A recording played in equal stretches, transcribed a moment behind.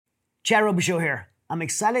Chad Robichaux here. I'm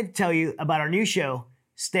excited to tell you about our new show,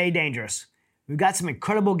 Stay Dangerous. We've got some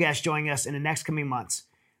incredible guests joining us in the next coming months.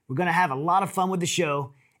 We're going to have a lot of fun with the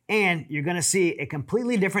show, and you're going to see a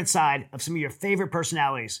completely different side of some of your favorite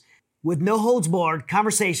personalities with no holds barred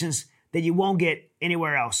conversations that you won't get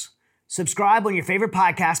anywhere else. Subscribe on your favorite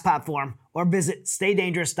podcast platform or visit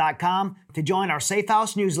staydangerous.com to join our Safe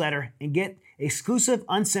House newsletter and get exclusive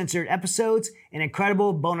uncensored episodes and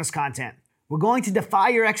incredible bonus content. We're going to defy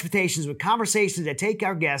your expectations with conversations that take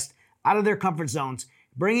our guests out of their comfort zones,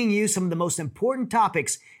 bringing you some of the most important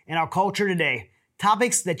topics in our culture today,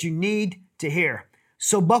 topics that you need to hear.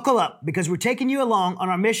 So buckle up because we're taking you along on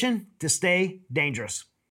our mission to stay dangerous.